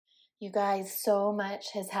You guys, so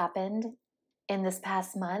much has happened in this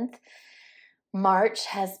past month. March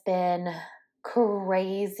has been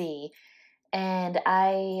crazy. And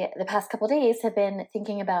the past couple days, have been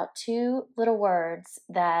thinking about two little words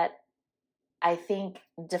that I think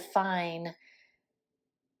define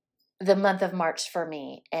the month of March for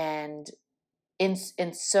me, and in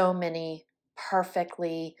so many perfect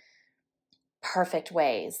ways.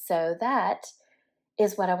 So that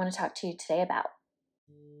is what I want to talk to you today about.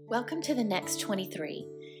 Welcome to the Next 23.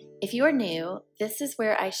 If you are new, this is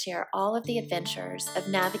where I share all of the adventures of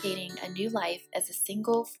navigating a new life as a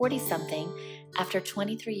single 40-something after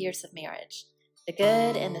 23 years of marriage. The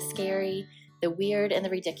good and the scary, the weird and the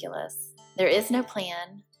ridiculous. There is no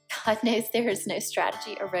plan. God knows there is no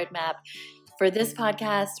strategy or roadmap for this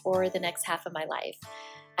podcast or the next half of my life.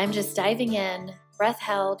 I'm just diving in, breath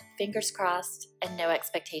held, fingers crossed, and no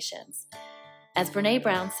expectations. As Brené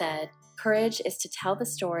Brown said, courage is to tell the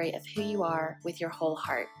story of who you are with your whole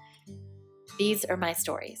heart. These are my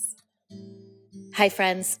stories. Hi,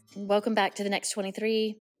 friends. Welcome back to the Next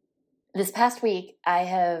 23. This past week, I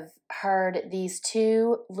have heard these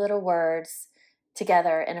two little words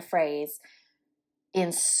together in a phrase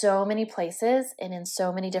in so many places and in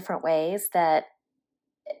so many different ways that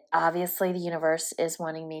obviously the universe is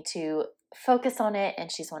wanting me to focus on it,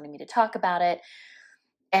 and she's wanting me to talk about it.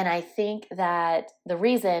 And I think that the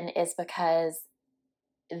reason is because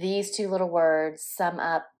these two little words sum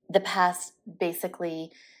up the past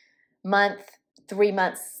basically month, 3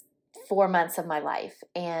 months, 4 months of my life.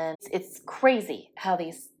 And it's crazy how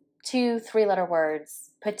these 2 3-letter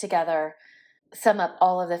words put together sum up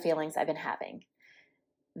all of the feelings I've been having.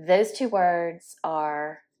 Those 2 words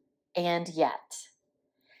are "and yet."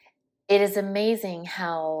 It is amazing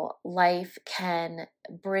how life can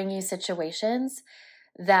bring you situations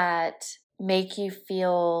that make you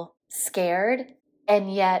feel scared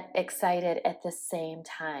and yet excited at the same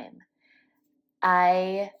time.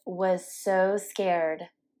 I was so scared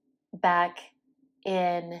back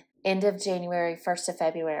in end of January, 1st of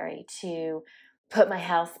February, to put my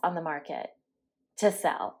house on the market to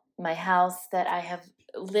sell. My house that I have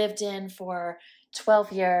lived in for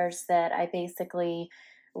 12 years, that I basically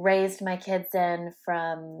raised my kids in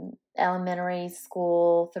from elementary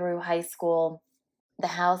school through high school. The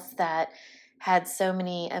house that had so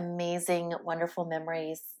many amazing, wonderful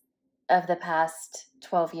memories of the past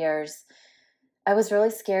 12 years. I was really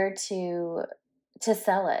scared to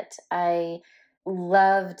sell it. I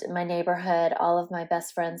loved my neighborhood. All of my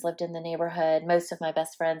best friends lived in the neighborhood. Most of my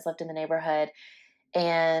best friends lived in the neighborhood.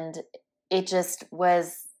 And it just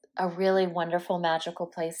was a really wonderful, magical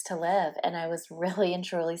place to live. And I was really and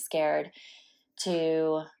truly scared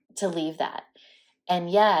to leave that. And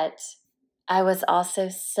yet, I was also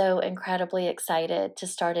so incredibly excited to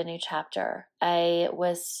start a new chapter. I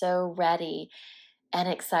was so ready and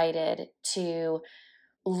excited to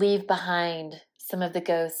leave behind some of the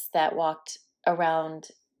ghosts that walked around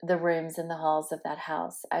the rooms and the halls of that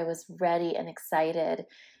house. I was ready and excited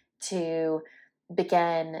to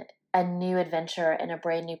begin a new adventure in a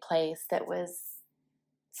brand new place that was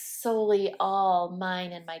solely all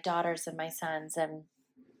mine and my daughters and my sons, and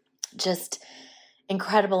just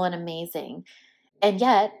incredible and amazing. And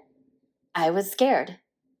yet I was scared.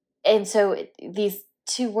 And so these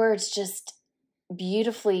 2 words just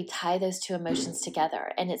beautifully tie those 2 emotions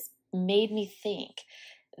together. And it's made me think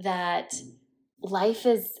that life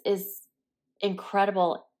is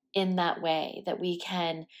incredible in that way, that we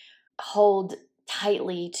can hold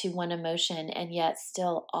tightly to one emotion and yet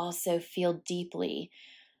still also feel deeply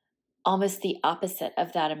almost the opposite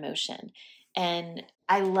of that emotion. And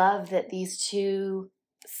I love that these 2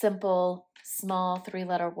 simple, small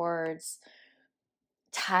 3-letter words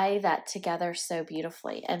tie that together so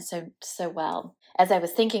beautifully and so well. As I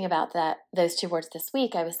was thinking about those 2 words this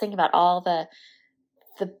week, I was thinking about all the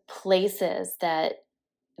places that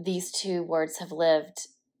these 2 words have lived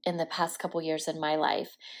in the past couple years in my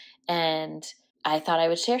life. And I thought I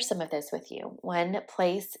would share some of this with you. One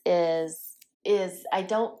place is I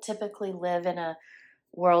don't typically live in a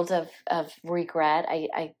world of regret.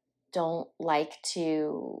 I don't like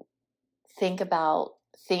to think about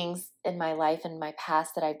things in my life and my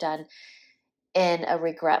past that I've done in a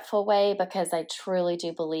regretful way, because I truly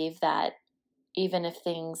do believe that even if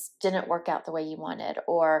things didn't work out the way you wanted,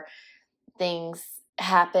 or things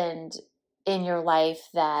happened in your life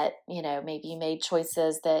that, maybe you made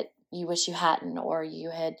choices that you wish you hadn't, or you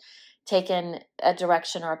had taken a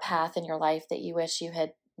direction or a path in your life that you wish you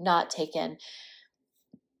had not taken,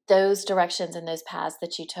 those directions and those paths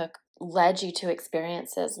that you took led you to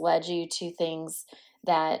experiences, led you to things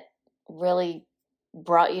that really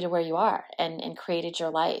brought you to where you are and created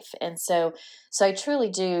your life. And so I truly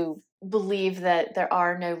do believe that there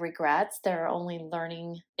are no regrets. There are only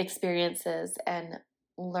learning experiences and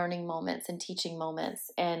learning moments and teaching moments.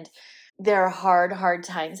 And there are hard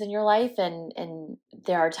times in your life. And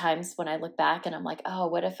there are times when I look back and I'm like, oh,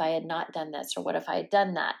 what if I had not done this? Or what if I had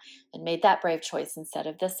done that and made that brave choice instead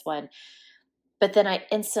of this one? But then I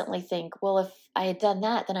instantly think, well, if I had done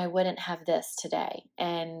that, then I wouldn't have this today.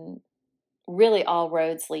 And really all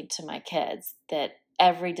roads lead to my kids, that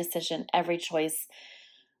every decision, every choice,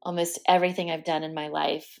 almost everything I've done in my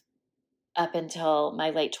life up until my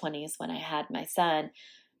late 20s when I had my son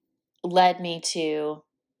led me to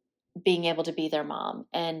being able to be their mom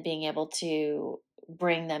and being able to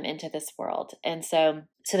bring them into this world. And so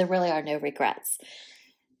there really are no regrets.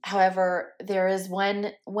 However, there is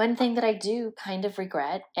one thing that I do kind of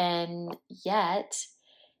regret, and yet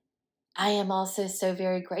I am also so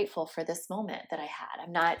very grateful for this moment that I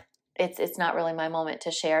had. It's not really my moment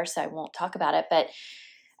to share, so I won't talk about it, but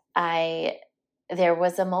there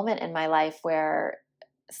was a moment in my life where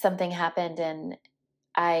something happened, and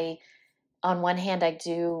on one hand, I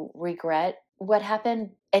do regret what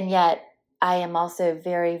happened, and yet I am also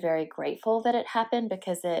very, very grateful that it happened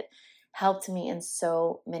because it helped me in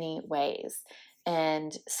so many ways.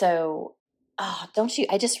 And so,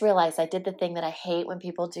 I just realized I did the thing that I hate when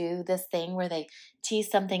people do, this thing where they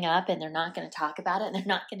tease something up and they're not going to talk about it and they're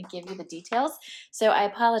not going to give you the details. So I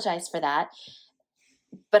apologize for that.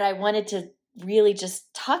 But I wanted to really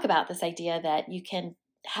just talk about this idea that you can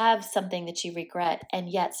have something that you regret and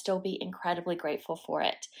yet still be incredibly grateful for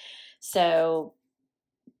it. So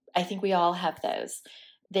I think we all have those.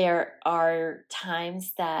 There are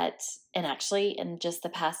times that, and actually in just the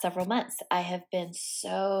past several months, I have been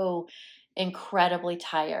so incredibly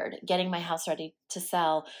tired getting my house ready to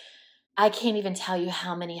sell. I can't even tell you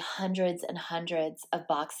how many hundreds and hundreds of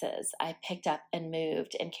boxes I picked up and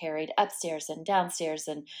moved and carried upstairs and downstairs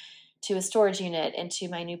and to a storage unit and to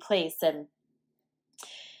my new place. And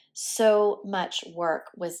so much work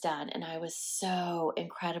was done, and I was so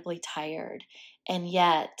incredibly tired, and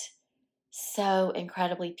yet so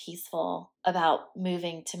incredibly peaceful about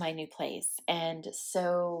moving to my new place, and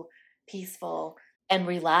so peaceful and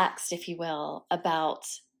relaxed, if you will, about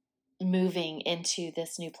moving into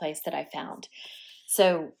this new place that I found.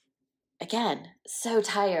 So again, so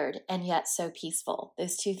tired and yet so peaceful.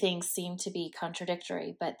 Those two things seem to be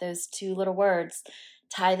contradictory, but those two little words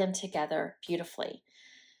tie them together beautifully.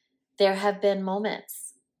 There have been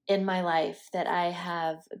moments in my life that I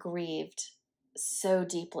have grieved so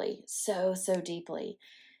deeply, so deeply,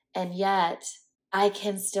 and yet I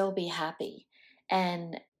can still be happy.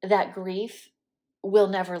 And that grief will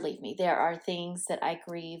never leave me. There are things that I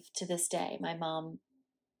grieve to this day. My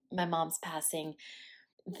mom's passing,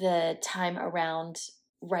 the time around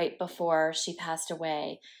right before she passed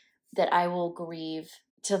away, that I will grieve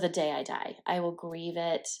till the day I die. I will grieve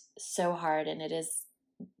it so hard, and it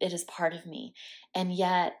is part of me. And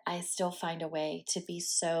yet I still find a way to be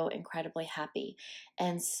so incredibly happy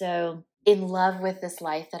and so in love with this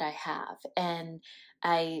life that I have. And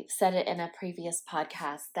I said it in a previous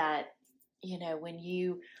podcast that, when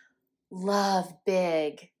you love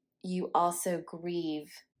big, you also grieve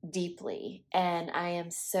deeply. And I am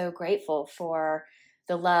so grateful for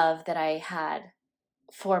the love that I had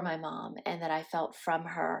for my mom and that I felt from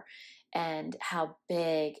her and how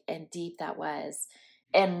big and deep that was.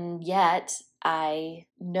 And yet I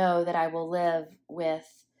know that I will live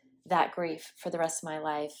with that grief for the rest of my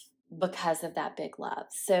life because of that big love.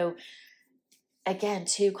 So again,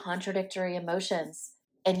 two contradictory emotions,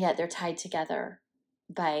 and yet they're tied together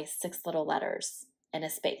by 6 little letters and a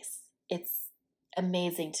space. It's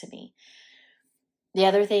amazing to me. The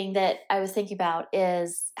other thing that I was thinking about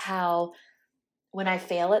is how when I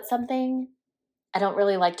fail at something, I don't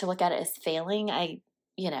really like to look at it as failing. I,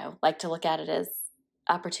 like to look at it as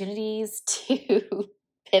opportunities to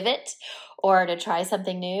pivot or to try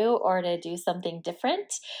something new or to do something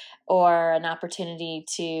different, or an opportunity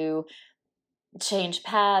to change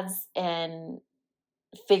paths and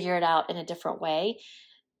figure it out in a different way.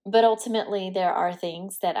 But ultimately, there are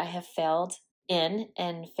things that I have failed in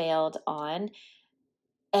and failed on.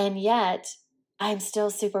 And yet I'm still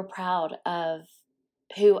super proud of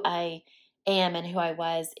who I am and who I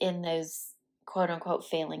was in those quote unquote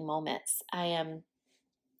failing moments. I am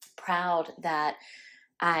proud that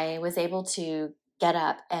I was able to get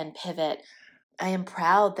up and pivot. I am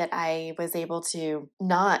proud that I was able to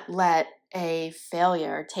not let a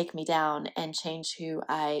failure take me down and change who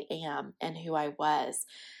I am and who I was.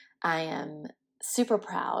 I am super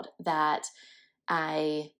proud that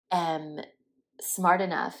I am smart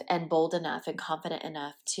enough and bold enough and confident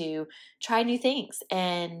enough to try new things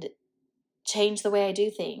and change the way I do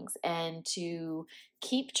things and to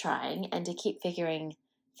keep trying and to keep figuring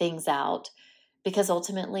things out, because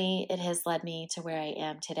ultimately it has led me to where I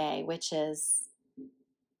am today, which is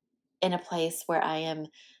in a place where I am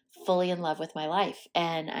fully in love with my life.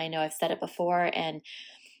 And I know I've said it before, and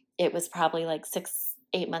it was probably like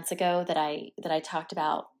 6-8 months ago that I talked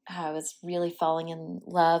about how I was really falling in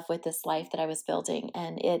love with this life that I was building,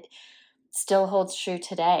 and it still holds true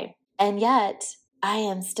today. And yet I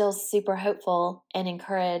am still super hopeful and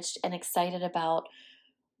encouraged and excited about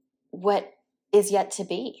what is yet to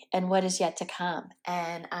be and what is yet to come.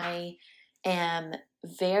 And I am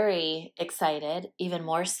very excited, even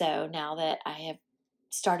more so now that I have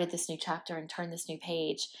started this new chapter and turned this new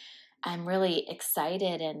page. I'm really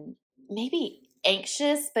excited and maybe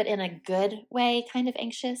anxious, but in a good way, kind of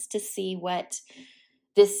anxious to see what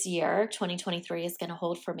this year, 2023, is going to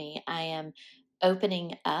hold for me. I am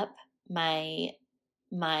opening up my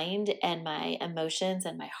mind and my emotions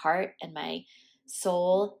and my heart and my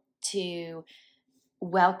soul to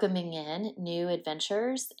welcoming in new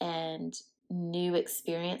adventures and new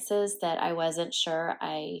experiences that I wasn't sure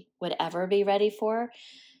I would ever be ready for.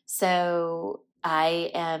 So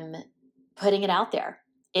I am putting it out there.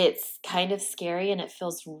 It's kind of scary and it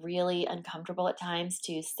feels really uncomfortable at times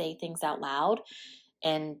to say things out loud.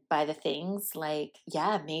 And by the things like,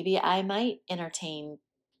 yeah, maybe I might entertain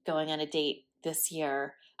going on a date this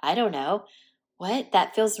year. I don't know. What?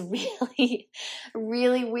 That feels really,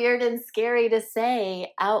 really weird and scary to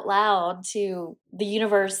say out loud to the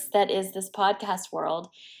universe that is this podcast world.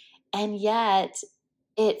 And yet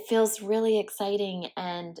it feels really exciting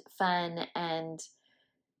and fun and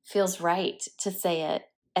feels right to say it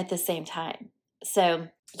at the same time. So,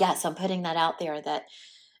 yes, I'm putting that out there that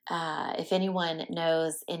if anyone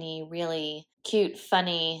knows any really cute,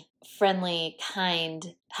 funny, friendly,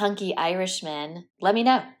 kind, hunky Irishmen, let me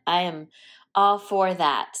know. I am all for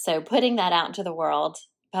that. So putting that out into the world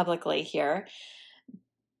publicly here,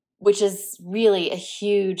 which is really a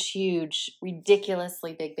huge, huge,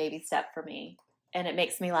 ridiculously big baby step for me. And it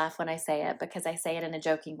makes me laugh when I say it because I say it in a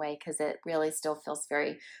joking way because it really still feels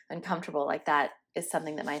very uncomfortable. Like that is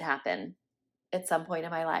something that might happen at some point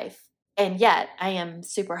in my life. And yet I am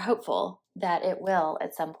super hopeful that it will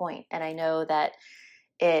at some point. And I know that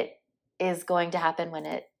it is going to happen when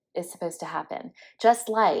it is supposed to happen. Just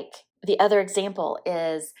like the other example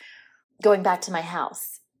is going back to my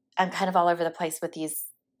house. I'm kind of all over the place with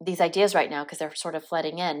these ideas right now because they're sort of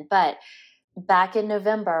flooding in. But back in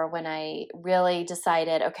November when I really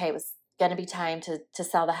decided, okay, it was going to be time to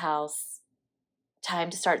sell the house, time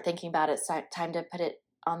to start thinking about it, time to put it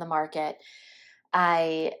on the market,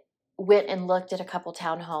 I went and looked at a couple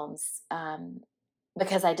townhomes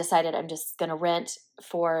because I decided I'm just going to rent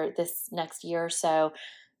for this next year or so.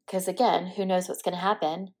 Because again, who knows what's going to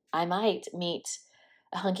happen? I might meet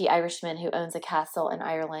a hunky Irishman who owns a castle in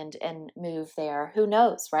Ireland and move there. Who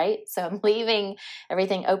knows, right? So I'm leaving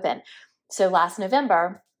everything open. So last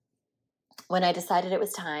November, when I decided it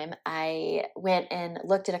was time, I went and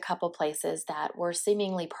looked at a couple places that were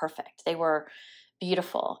seemingly perfect. They were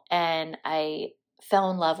beautiful, and I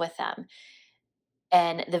fell in love with them.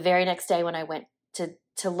 And the very next day when I went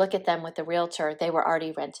to look at them with the realtor, they were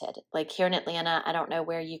already rented. Like here in Atlanta, I don't know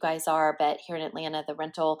where you guys are, but here in Atlanta, the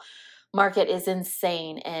rental market is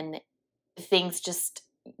insane and things just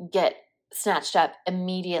get snatched up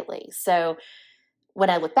immediately. So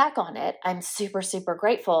when I look back on it, I'm super, super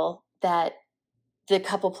grateful that the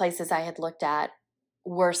couple places I had looked at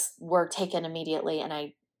were taken immediately,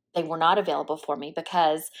 and they were not available for me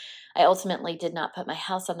because I ultimately did not put my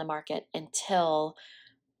house on the market until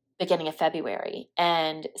beginning of February.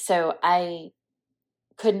 And so I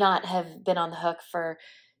could not have been on the hook for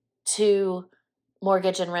 2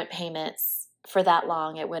 mortgage and rent payments for that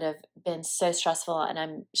long. It would have been so stressful, and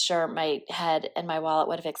I'm sure my head and my wallet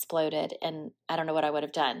would have exploded, and I don't know what I would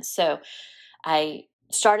have done. So I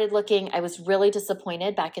started looking. I was really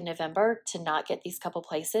disappointed back in November to not get these couple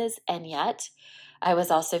places, and yet I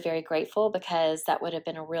was also very grateful because that would have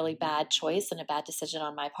been a really bad choice and a bad decision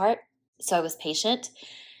on my part. So I was patient,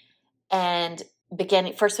 and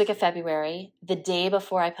beginning first week of February, the day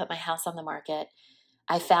before I put my house on the market,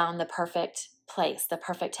 I found the perfect place, the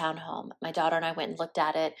perfect townhome. My daughter and I went and looked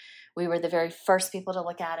at it. We were the very first people to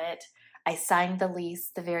look at it. I signed the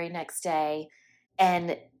lease the very next day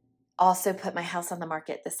and also put my house on the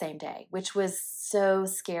market the same day, which was so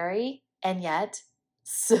scary and yet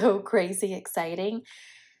so crazy exciting.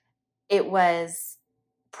 It was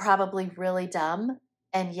probably really dumb,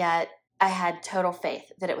 and yet I had total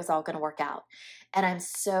faith that it was all going to work out. And I'm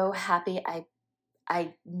so happy I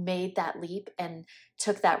I made that leap and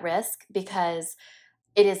took that risk, because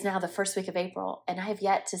it is now the first week of April and I have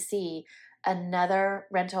yet to see another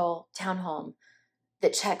rental townhome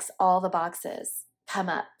that checks all the boxes come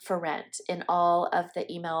up for rent in all of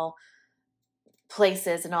the email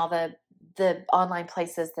places and all the online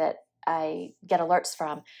places that I get alerts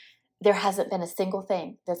from. There hasn't been a single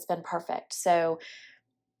thing that's been perfect. So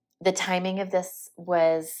the timing of this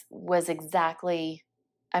was exactly,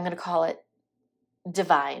 I'm going to call it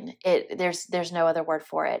divine. There's no other word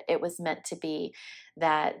for it. It was meant to be,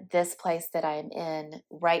 that this place that I'm in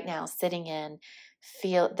right now, sitting in,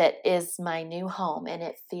 that is my new home, and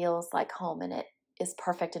it feels like home, and it is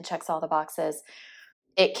perfect and checks all the boxes.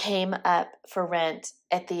 It came up for rent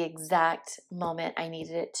at the exact moment I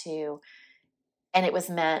needed it to. And it was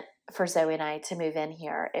meant for Zoe and I to move in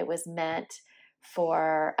here. It was meant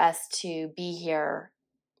for us to be here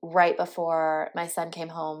right before my son came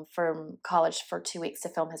home from college for 2 weeks to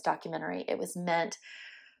film his documentary. It was meant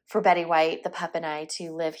for Betty White, the pup, and I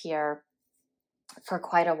to live here for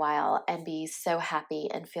quite a while and be so happy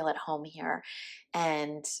and feel at home here.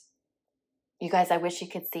 And you guys, I wish you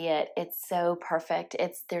could see it. It's so perfect.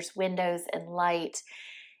 There's windows and light,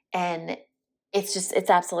 and it's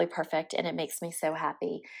absolutely perfect, and it makes me so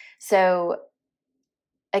happy. So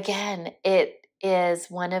again, it is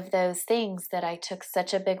one of those things that I took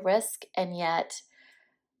such a big risk, and yet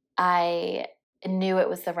I knew it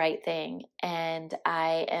was the right thing, and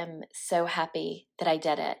I am so happy that I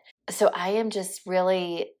did it. So I am just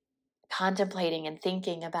really contemplating and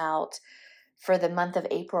thinking about, for the month of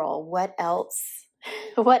April, what else,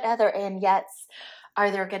 what other and yets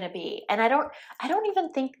are there going to be? And I don't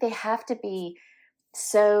even think they have to be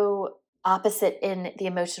so opposite in the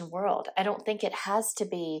emotion world. I don't think it has to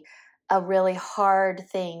be a really hard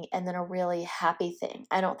thing and then a really happy thing.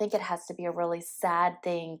 I don't think it has to be a really sad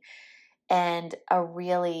thing and a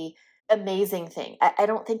really amazing thing. I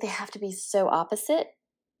don't think they have to be so opposite.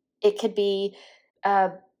 It could be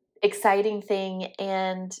a exciting thing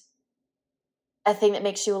and a thing that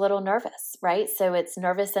makes you a little nervous, right? So it's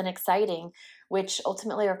nervous and exciting, which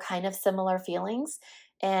ultimately are kind of similar feelings.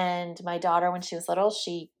 And my daughter, when she was little,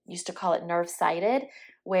 she used to call it nerve-sighted,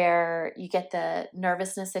 where you get the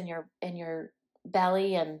nervousness in your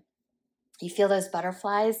belly and you feel those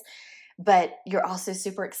butterflies, but you're also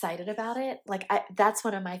super excited about it. Like that's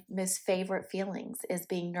one of my most favorite feelings, is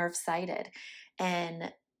being nerve-sighted.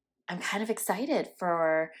 And I'm kind of excited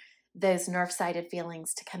for those nerve-sighted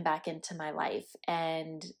feelings to come back into my life.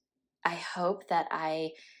 And I hope that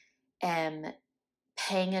I am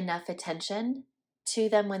paying enough attention to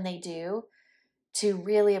them when they do, to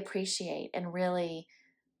really appreciate and really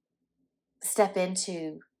step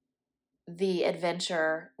into the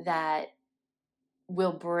adventure that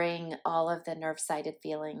will bring all of the nerve-sighted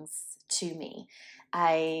feelings to me.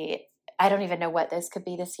 I don't even know what those could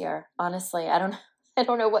be this year. Honestly, I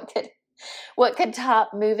don't know what could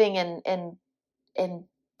top moving and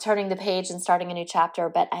turning the page and starting a new chapter,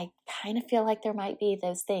 but I kind of feel like there might be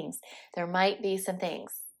those things. There might be some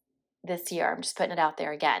things this year. I'm just putting it out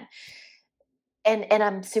there again. And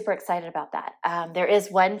I'm super excited about that. There is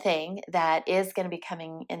one thing that is going to be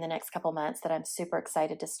coming in the next couple months that I'm super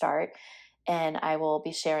excited to start, and I will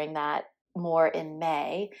be sharing that more in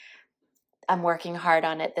May. I'm working hard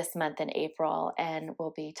on it this month in April, and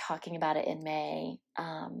we'll be talking about it in May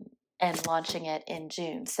and launching it in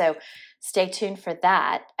June. So stay tuned for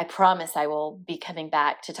that. I promise I will be coming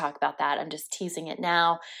back to talk about that. I'm just teasing it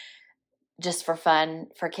now, just for fun,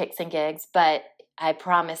 for kicks and gigs. But I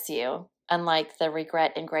promise you, unlike the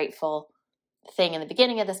regret and grateful thing in the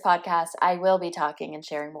beginning of this podcast, I will be talking and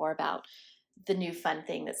sharing more about the new fun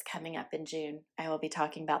thing that's coming up in June. I will be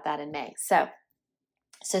talking about that in May. So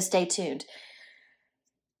stay tuned.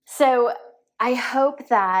 So I hope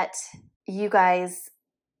that you guys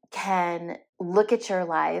can look at your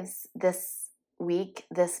lives this week,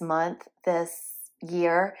 this month, this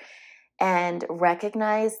year, and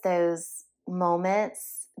recognize those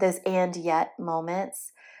moments, those and yet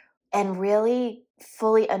moments, and really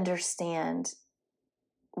fully understand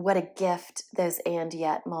what a gift those and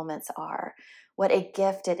yet moments are. What a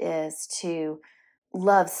gift it is to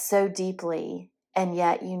love so deeply, and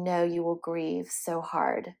yet you know you will grieve so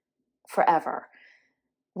hard forever.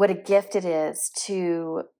 What a gift it is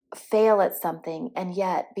to fail at something and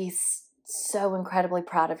yet be so incredibly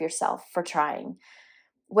proud of yourself for trying.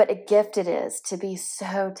 What a gift it is to be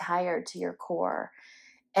so tired to your core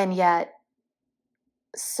and yet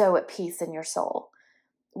so at peace in your soul.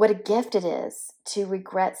 What a gift it is to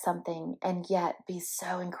regret something and yet be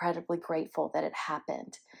so incredibly grateful that it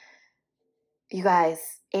happened. You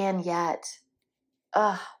guys, and yet,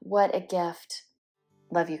 what a gift.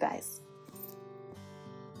 Love you guys.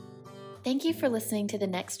 Thank you for listening to The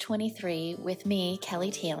Next 23 with me,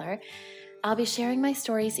 Kelly Taylor. I'll be sharing my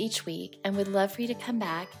stories each week and would love for you to come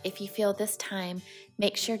back if you feel this time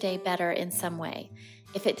makes your day better in some way.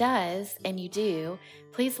 If it does, and you do,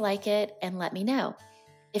 please like it and let me know.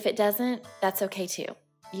 If it doesn't, that's okay too.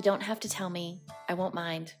 You don't have to tell me. I won't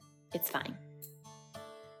mind. It's fine.